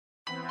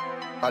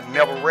I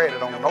never read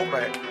it on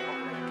nobody.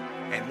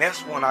 And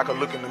that's when I could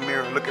look in the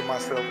mirror and look at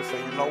myself and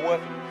say, you know what,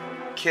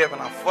 Kevin,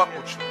 I fuck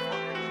with you.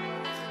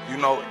 You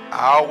know,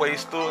 I always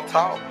stood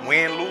tall,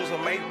 win, lose, or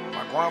maybe.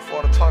 My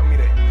grandfather taught me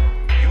that.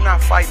 You're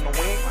not fighting to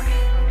win.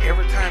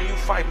 Every time you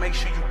fight, make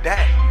sure you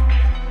die.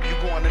 You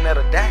going in there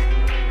to die.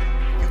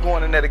 You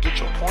going in there to get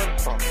your point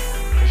across.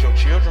 Because your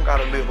children got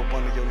to live up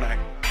under your name.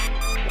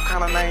 What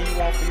kind of name you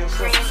want for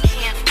yourself?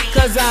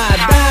 Cause I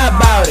die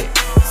about it.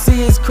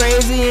 See, it's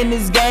crazy in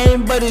this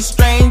game, but it's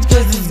strange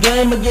cause this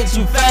game will get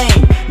you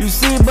fame. You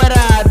see, but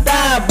I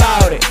die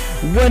about it.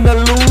 Win or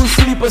lose,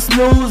 sleep or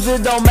snooze,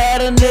 it don't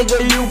matter,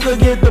 nigga, you could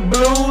get the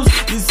blues.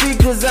 You see,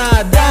 cause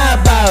I die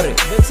about it.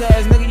 Bitch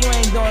ass nigga, you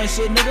ain't doing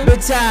shit, nigga.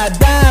 Bitch, I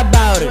die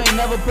about it. You ain't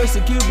never pushed a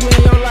QB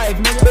in your life,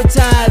 nigga. Bitch,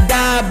 I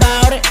die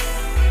about it.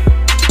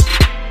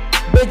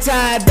 Bitch,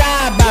 I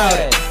die about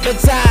it.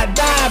 Bitch, I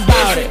die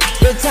about it.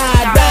 Bitch,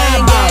 I die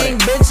about it.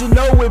 Bitch, you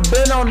know we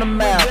been on the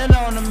map.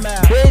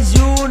 Bitch,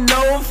 you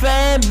know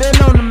fan been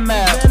on the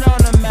map.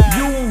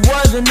 You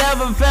wasn't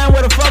never fan,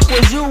 where the fuck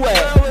was you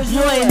at?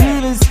 You ain't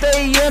even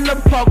stay in the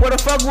park, where the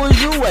fuck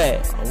was you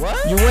at?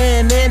 You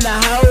went in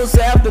the house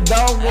after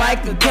dog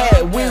like a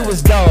cat. We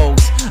was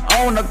dogs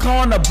on the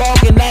corner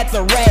barking at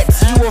the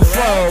rats. You a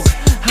frog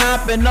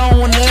hopping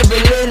on every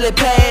lily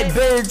pad.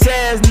 Bitch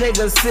ass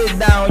nigga, sit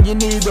down, you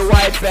need to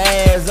wipe your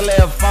ass,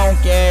 little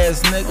funky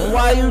ass nigga.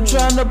 Why you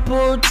tryna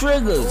pull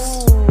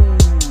triggers?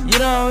 You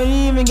don't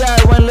even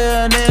got one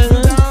little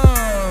nigga.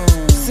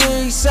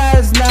 6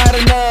 shots not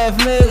enough,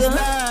 nigga.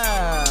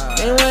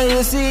 And when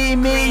you see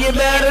me, you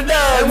better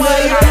know. Why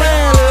you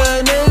playing,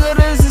 little nigga?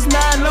 This is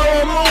not no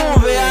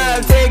movie.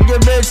 I'll take your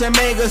bitch and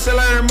make her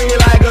slurp me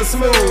like a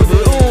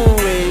smoothie.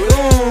 Ooh-wee,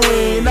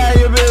 ooh-wee, now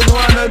your bitch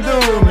wanna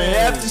do me.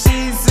 After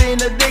she seen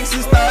the dick,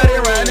 she started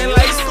running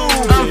like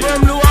Scooby. I'm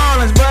from New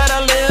Orleans, but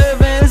I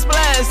live in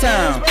Splash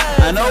Town.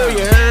 I know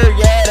you heard,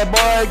 yeah, the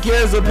boy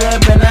Kizzel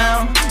pimpin'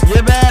 now.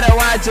 You better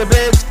watch your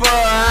bitch for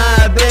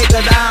I dick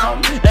her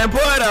down and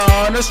put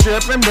her on the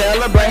strip and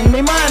bill her, bring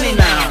me money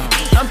now.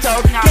 I'm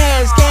talking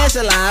cash,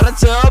 a lot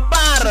to a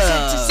bottle.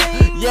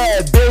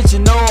 Yeah, bitch, you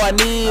know I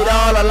need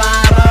all a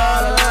lot.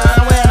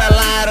 Win a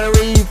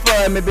lottery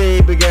for me,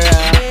 baby girl.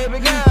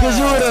 Cause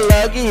you the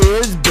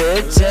luckiest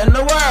bitch in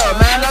the world,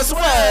 man, I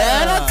swear.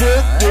 And I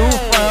took you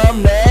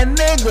from that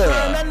nigga,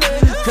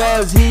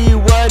 cause he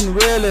wasn't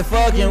really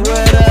fucking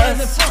with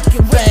us.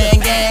 Bang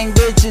gang,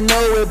 bitch, you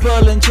know we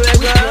pullin'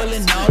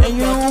 triggers. And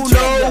you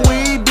know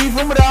we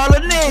beefin' with all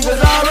the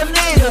niggas, all the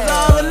niggas,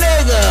 all the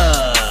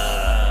niggas.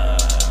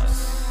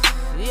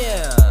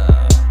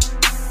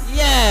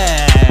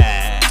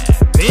 Yeah,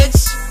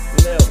 bitch,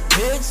 little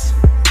bitch.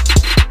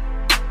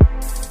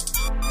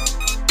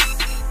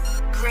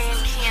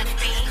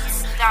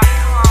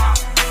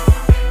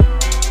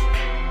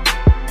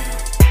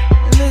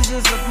 And this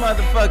is a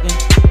motherfucking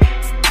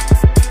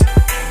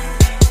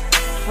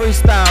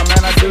freestyle,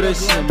 man. I do this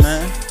shit,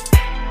 man.